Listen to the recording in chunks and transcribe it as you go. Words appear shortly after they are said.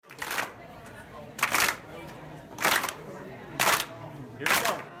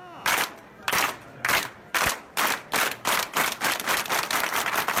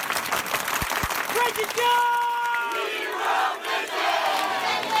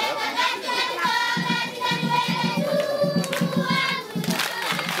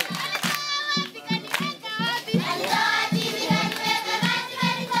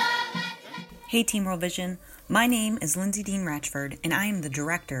Hey Team World Vision, my name is Lindsay Dean Ratchford and I am the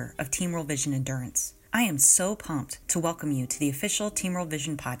Director of Team World Vision Endurance. I am so pumped to welcome you to the official Team World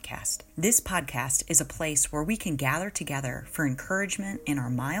Vision podcast. This podcast is a place where we can gather together for encouragement in our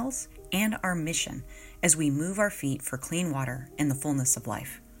miles and our mission as we move our feet for clean water and the fullness of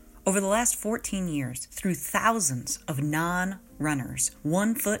life. Over the last 14 years, through thousands of non-runners,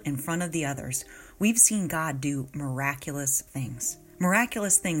 one foot in front of the others, we've seen God do miraculous things.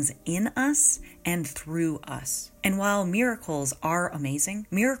 Miraculous things in us and through us. And while miracles are amazing,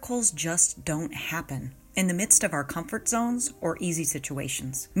 miracles just don't happen in the midst of our comfort zones or easy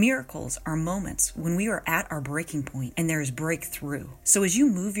situations. Miracles are moments when we are at our breaking point and there is breakthrough. So as you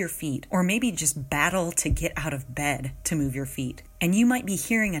move your feet, or maybe just battle to get out of bed to move your feet, and you might be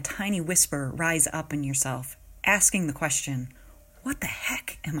hearing a tiny whisper rise up in yourself, asking the question, what the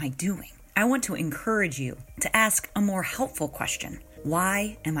heck am I doing? I want to encourage you to ask a more helpful question.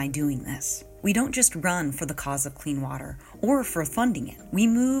 Why am I doing this? We don't just run for the cause of clean water or for funding it. We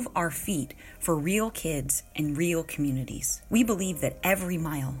move our feet for real kids and real communities. We believe that every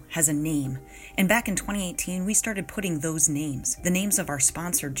mile has a name. And back in 2018, we started putting those names, the names of our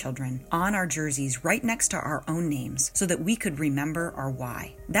sponsored children, on our jerseys right next to our own names so that we could remember our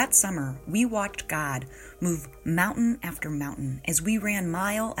why. That summer, we watched God move mountain after mountain as we ran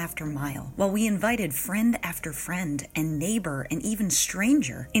mile after mile, while we invited friend after friend and neighbor and even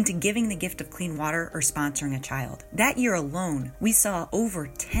stranger into giving the gift of clean water or sponsoring a child. That year alone, we saw over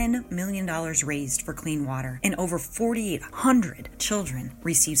 $10 million raised for clean water and over 4,800 children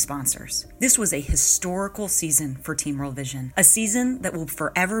receive sponsors. This was a historical season for Team World Vision, a season that will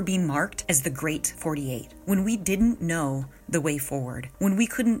forever be marked as the Great 48, when we didn't know the way forward, when we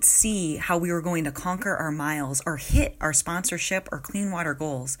couldn't see how we were going to conquer our miles or hit our sponsorship or clean water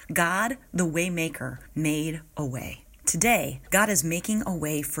goals. God, the Waymaker, made a way. Today, God is making a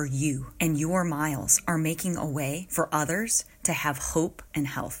way for you, and your miles are making a way for others to have hope and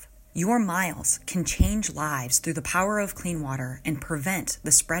health. Your miles can change lives through the power of clean water and prevent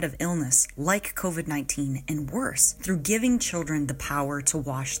the spread of illness like COVID-19 and worse through giving children the power to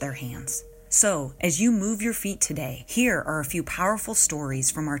wash their hands. So, as you move your feet today, here are a few powerful stories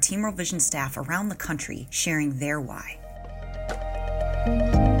from our Team World Vision staff around the country sharing their why.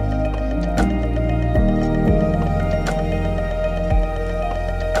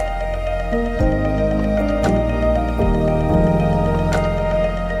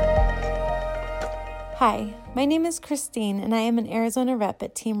 Hi, my name is Christine, and I am an Arizona rep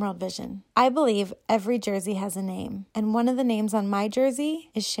at Team World Vision. I believe every jersey has a name, and one of the names on my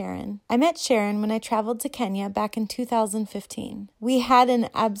jersey is Sharon. I met Sharon when I traveled to Kenya back in 2015. We had an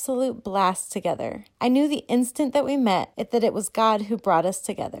absolute blast together. I knew the instant that we met that it was God who brought us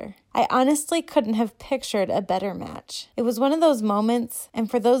together. I honestly couldn't have pictured a better match. It was one of those moments, and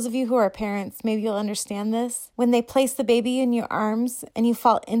for those of you who are parents, maybe you'll understand this, when they place the baby in your arms and you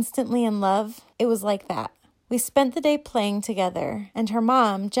fall instantly in love, it was like that. We spent the day playing together, and her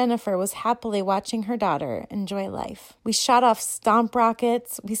mom, Jennifer, was happily watching her daughter enjoy life. We shot off stomp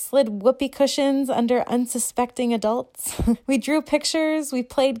rockets, we slid whoopee cushions under unsuspecting adults, we drew pictures, we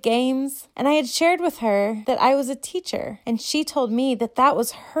played games, and I had shared with her that I was a teacher, and she told me that that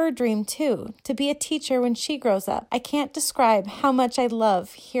was her dream too, to be a teacher when she grows up. I can't describe how much I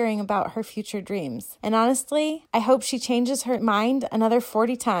love hearing about her future dreams, and honestly, I hope she changes her mind another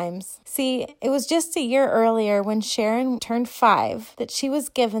 40 times. See, it was just a year earlier when Sharon turned 5 that she was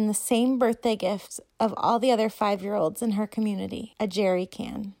given the same birthday gift of all the other 5-year-olds in her community, a jerry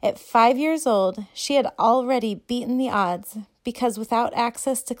can. At 5 years old, she had already beaten the odds because without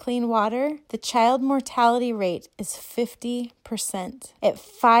access to clean water, the child mortality rate is 50%. At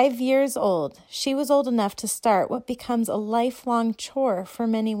 5 years old, she was old enough to start what becomes a lifelong chore for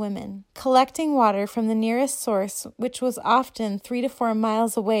many women, collecting water from the nearest source, which was often 3 to 4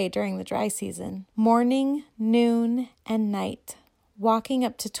 miles away during the dry season, morning, noon, and night, walking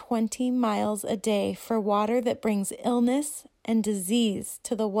up to 20 miles a day for water that brings illness and disease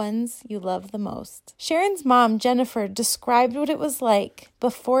to the ones you love the most. Sharon's mom, Jennifer, described what it was like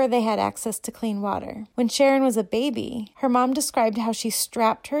before they had access to clean water. When Sharon was a baby, her mom described how she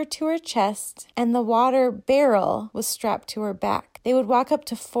strapped her to her chest and the water barrel was strapped to her back. They would walk up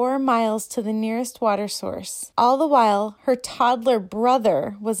to 4 miles to the nearest water source. All the while, her toddler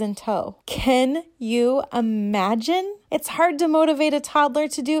brother was in tow. Can you imagine? It's hard to motivate a toddler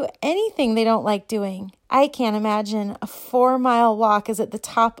to do anything they don't like doing. I can't imagine a 4-mile walk is at the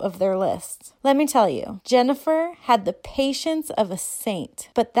top of their list. Let me tell you, Jennifer had the patience of a saint,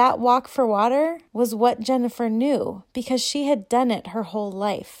 but that walk for water was what Jennifer knew because she had done it her whole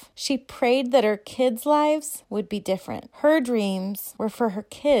life. She prayed that her kids' lives would be different. Her dreams were for her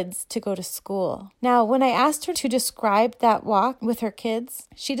kids to go to school. Now, when I asked her to describe that walk with her kids,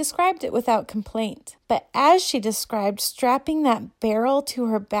 she described it without complaint. But as she described strapping that barrel to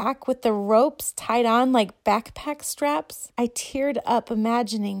her back with the ropes tied on like backpack straps, I teared up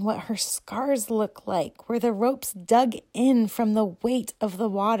imagining what her scars look like, where the ropes dug in from the weight of the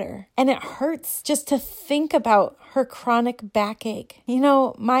water. And it hurts just to think about her chronic backache. You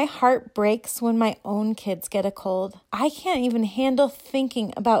know, my heart breaks when my own kids get a cold. I can't even handle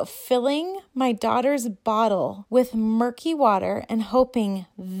thinking about filling my daughter's bottle with murky water and hoping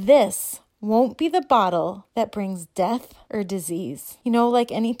this won't be the bottle that brings death or disease. You know,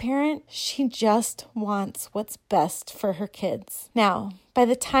 like any parent, she just wants what's best for her kids. Now, by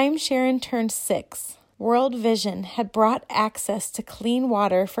the time Sharon turned 6, World Vision had brought access to clean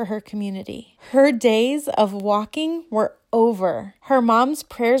water for her community. Her days of walking were over. Her mom's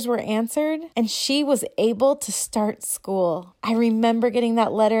prayers were answered, and she was able to start school. I remember getting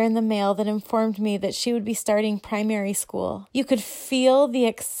that letter in the mail that informed me that she would be starting primary school. You could feel the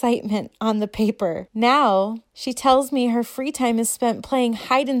excitement on the paper. Now, she tells me her free time is spent playing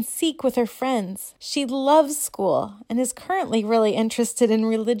hide and seek with her friends. She loves school and is currently really interested in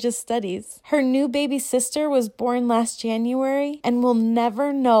religious studies. Her new baby sister was born last January and will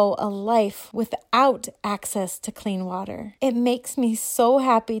never know a life without access to clean water. It makes me so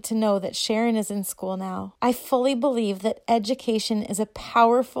happy to know that Sharon is in school now. I fully believe that education is a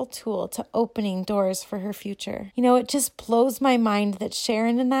powerful tool to opening doors for her future. You know, it just blows my mind that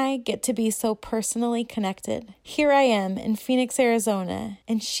Sharon and I get to be so personally connected. Here I am in Phoenix, Arizona,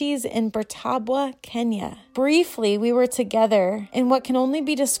 and she's in Bertabwa, Kenya. Briefly, we were together in what can only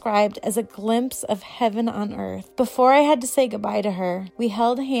be described as a glimpse of heaven on earth. Before I had to say goodbye to her, we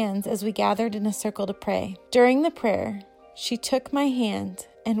held hands as we gathered in a circle to pray. During the prayer, she took my hand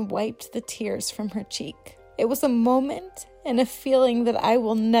and wiped the tears from her cheek. It was a moment and a feeling that I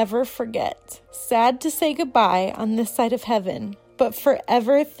will never forget. Sad to say goodbye on this side of heaven, but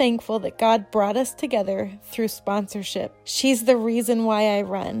forever thankful that God brought us together through sponsorship. She's the reason why I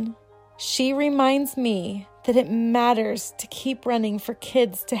run. She reminds me that it matters to keep running for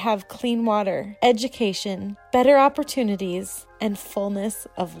kids to have clean water, education, better opportunities, and fullness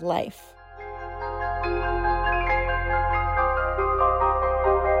of life.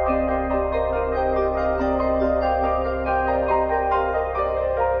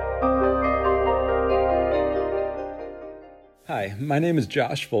 Hi, my name is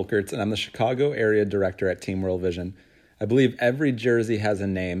Josh Folkerts, and I'm the Chicago Area Director at Team World Vision. I believe every jersey has a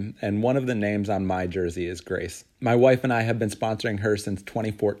name, and one of the names on my jersey is Grace. My wife and I have been sponsoring her since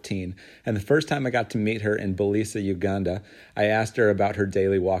 2014, and the first time I got to meet her in Bulisa, Uganda, I asked her about her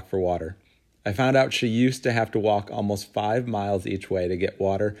daily walk for water. I found out she used to have to walk almost 5 miles each way to get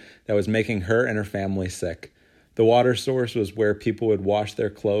water that was making her and her family sick. The water source was where people would wash their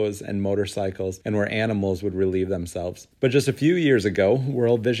clothes and motorcycles and where animals would relieve themselves. But just a few years ago,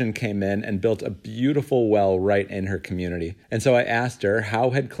 World Vision came in and built a beautiful well right in her community. And so I asked her,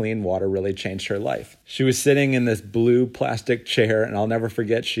 how had clean water really changed her life? She was sitting in this blue plastic chair, and I'll never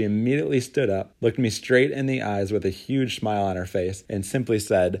forget, she immediately stood up, looked me straight in the eyes with a huge smile on her face, and simply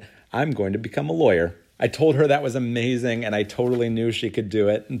said, "I'm going to become a lawyer." I told her that was amazing, and I totally knew she could do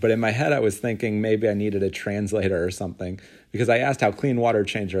it. But in my head, I was thinking maybe I needed a translator or something, because I asked how clean water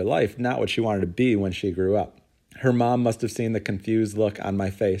changed her life, not what she wanted to be when she grew up. Her mom must have seen the confused look on my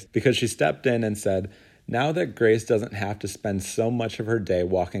face, because she stepped in and said, "Now that Grace doesn't have to spend so much of her day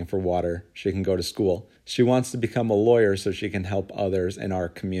walking for water, she can go to school. She wants to become a lawyer so she can help others in our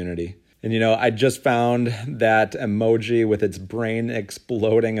community." And, you know, I just found that emoji with its brain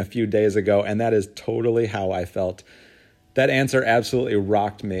exploding a few days ago, and that is totally how I felt. That answer absolutely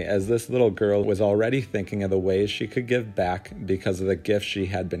rocked me, as this little girl was already thinking of the ways she could give back because of the gift she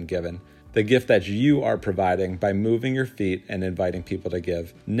had been given. The gift that you are providing by moving your feet and inviting people to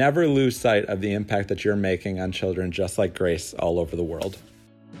give. Never lose sight of the impact that you're making on children just like Grace all over the world.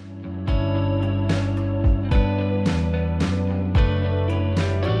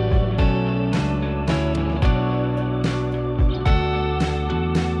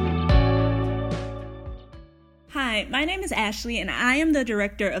 Hi, my name is Ashley, and I am the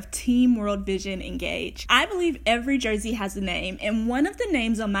director of Team World Vision Engage. I believe every jersey has a name, and one of the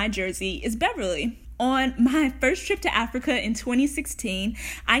names on my jersey is Beverly. On my first trip to Africa in 2016,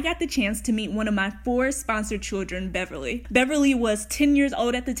 I got the chance to meet one of my 4 sponsored children, Beverly. Beverly was 10 years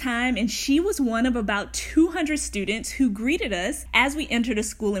old at the time, and she was one of about 200 students who greeted us as we entered a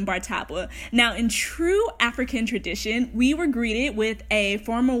school in Bartabwa. Now, in true African tradition, we were greeted with a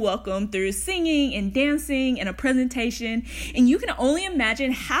formal welcome through singing and dancing and a presentation, and you can only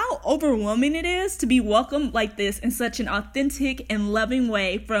imagine how overwhelming it is to be welcomed like this in such an authentic and loving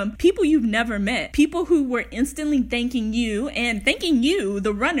way from people you've never met, people who were instantly thanking you,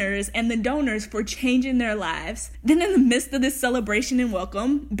 the runners and the donors, for changing their lives. Then in the midst of this celebration and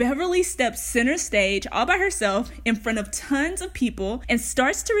welcome, Beverly steps center stage all by herself in front of tons of people and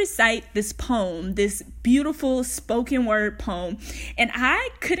starts to recite this poem, this beautiful spoken word poem. And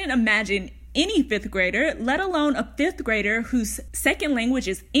I couldn't imagine any 5th grader, let alone a 5th grader whose second language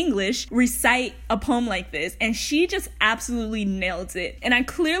is English, recite a poem like this. And she just absolutely nails it. And I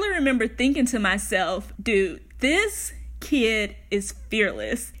clearly remember thinking to myself, dude, this kid is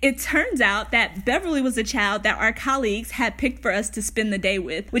fearless. It turns out that Beverly was a child that our colleagues had picked for us to spend the day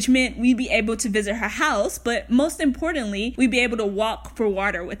with, which meant we'd be able to visit her house, but most importantly, we'd be able to walk for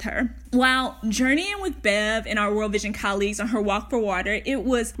water with her. While journeying with Bev and our World Vision colleagues on her walk for water, it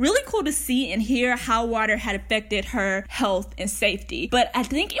was really cool to see and hear how water had affected her health and safety. But I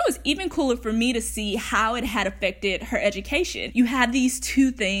think it was even cooler for me to see how it had affected her education. You have these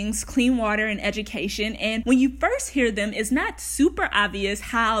 2 things, clean water and education, and when you first hear them, it's not super obvious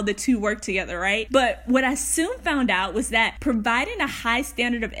how the 2 work together, right? But what I soon found out was that providing a high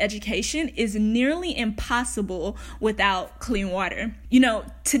standard of education is nearly impossible without clean water. You know,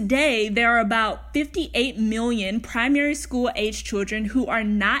 today there are about 58 million primary school age children who are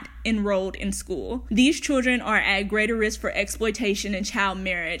not enrolled in school. These children are at greater risk for exploitation and child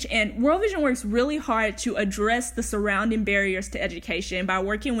marriage, and World Vision works really hard to address the surrounding barriers to education by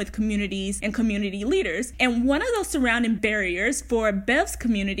working with communities and community leaders. And one of those surrounding barriers for Bev's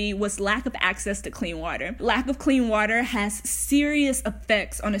community was lack of access to clean water. Lack of clean water has serious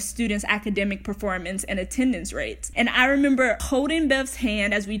effects on a student's academic performance and attendance rates. And I remember holding Bev's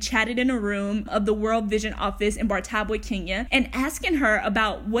hand as we chatted in a room of the World Vision office in Bartabwa, Kenya, and asking her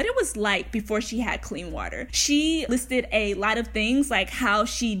about what it was like before she had clean water. She listed a lot of things, like how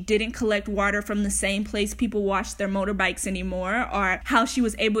she didn't collect water from the same place people wash their motorbikes anymore, or how she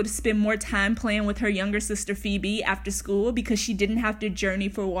was able to spend more time playing with her younger sister Phoebe after school because she didn't have to journey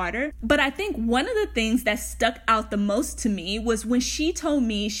for water. But I think one of the things that stuck out the most to me was when she told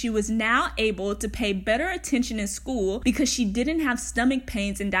me she was now able to pay better attention in school because she didn't have stomach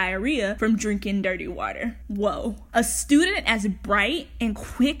pains and diarrhea from drinking dirty water. Whoa. A student as bright and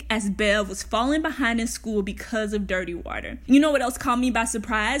quick as Bev was falling behind in school because of dirty water. You know what else caught me by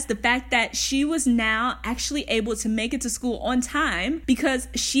surprise? The fact that she was now actually able to make it to school on time because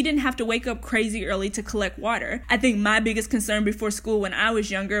she didn't have to wake up crazy early to collect water. I think my biggest concern before school when I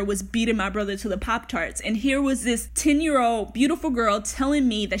was younger was beating my brother to the Pop-Tarts. And here was this 10-year-old beautiful girl telling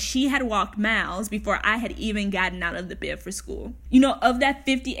me that she had walked miles before I had even gotten out of the bed for school. You know, of that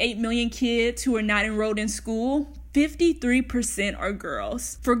 58 million kids who are not enrolled in school, 53% are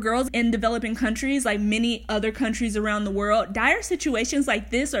girls. For girls in developing countries, like many other countries around the world, dire situations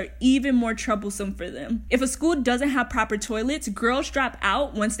like this are even more troublesome for them. If a school doesn't have proper toilets, girls drop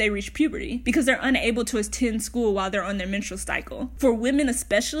out once they reach puberty because they're unable to attend school while they're on their menstrual cycle. For women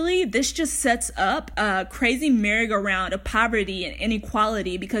especially, this just sets up a crazy merry-go-round of poverty and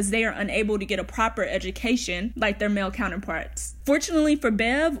inequality because they are unable to get a proper education like their male counterparts. Fortunately for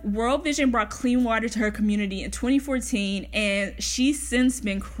Bev, World Vision brought clean water to her community in 2014, and she's since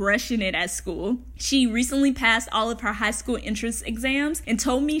been crushing it at school. She recently passed all of her high school entrance exams and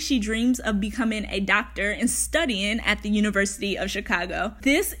told me she dreams of becoming a doctor and studying at the University of Chicago.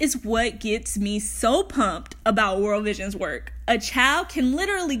 This is what gets me so pumped about World Vision's work. A child can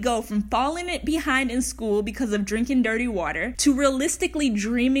literally go from falling behind in school because of drinking dirty water to realistically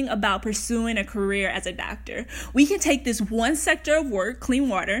dreaming about pursuing a career as a doctor. We can take this one sector of work, clean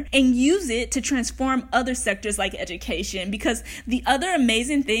water, and use it to transform other sectors like education, because the other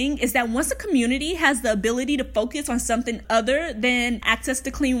amazing thing is that once a community has the ability to focus on something other than access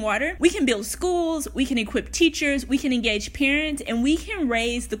to clean water, we can build schools, we can equip teachers, we can engage parents, and we can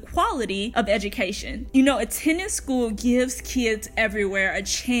raise the quality of education. You know, attending school gives kids everywhere a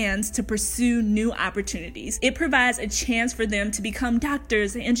chance to pursue new opportunities. It provides a chance for them to become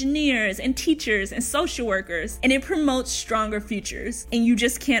doctors and engineers and teachers and social workers, and it promotes stronger futures, and you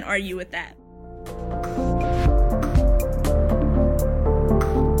just can't argue with that.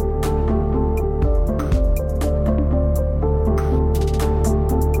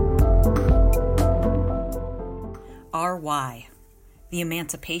 Our why. the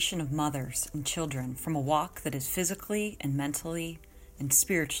emancipation of mothers and children from a walk that is physically and mentally and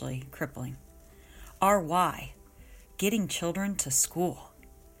spiritually crippling. Our why, getting children to school.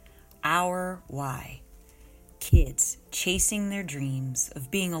 Our why, kids chasing their dreams of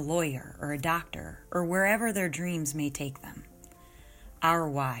being a lawyer or a doctor or wherever their dreams may take them. Our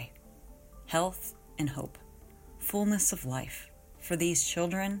why, health and hope, fullness of life for these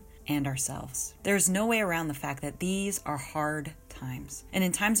children and ourselves. There's no way around the fact that these are hard times. And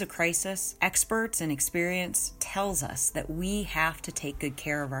in times of crisis, experts and experience tells us that we have to take good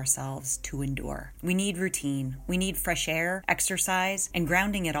care of ourselves to endure. We need routine, we need fresh air, exercise, and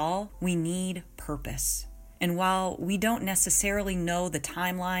grounding it all, we need purpose. And while we don't necessarily know the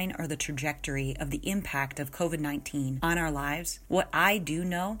timeline or the trajectory of the impact of COVID-19 on our lives, what I do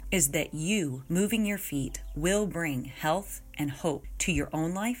know is that you moving your feet will bring health and hope to your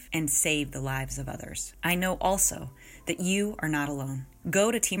own life and save the lives of others. I know also that you are not alone.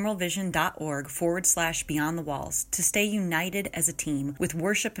 Go to teamworldvision.org/Beyond the Walls to stay united as a team with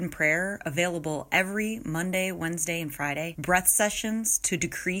worship and prayer available every Monday, Wednesday, and Friday, breath sessions to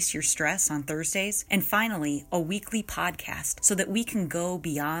decrease your stress on Thursdays, and finally, a weekly podcast so that we can go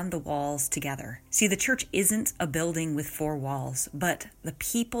beyond the walls together. See, the church isn't a building with four walls, but the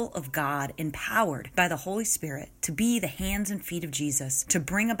people of God empowered by the Holy Spirit to be the hands and feet of Jesus to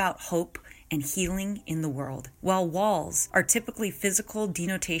bring about hope and healing in the world. While walls are typically physical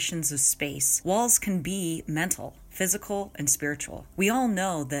denotations of space, walls can be mental, physical, and spiritual. We all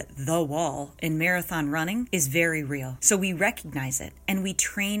know that the wall in marathon running is very real, so we recognize it and we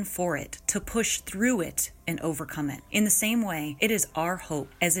train for it to push through it and overcome it. In the same way, it is our hope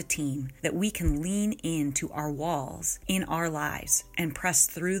as a team that we can lean into our walls in our lives and press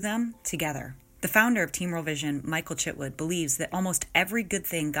through them together. The founder of Team World Vision, Michael Chitwood, believes that almost every good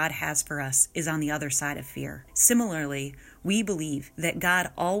thing God has for us is on the other side of fear. Similarly, we believe that God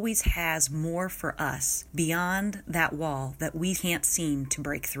always has more for us beyond that wall that we can't seem to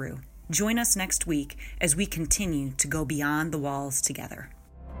break through. Join us next week as we continue to go beyond the walls together.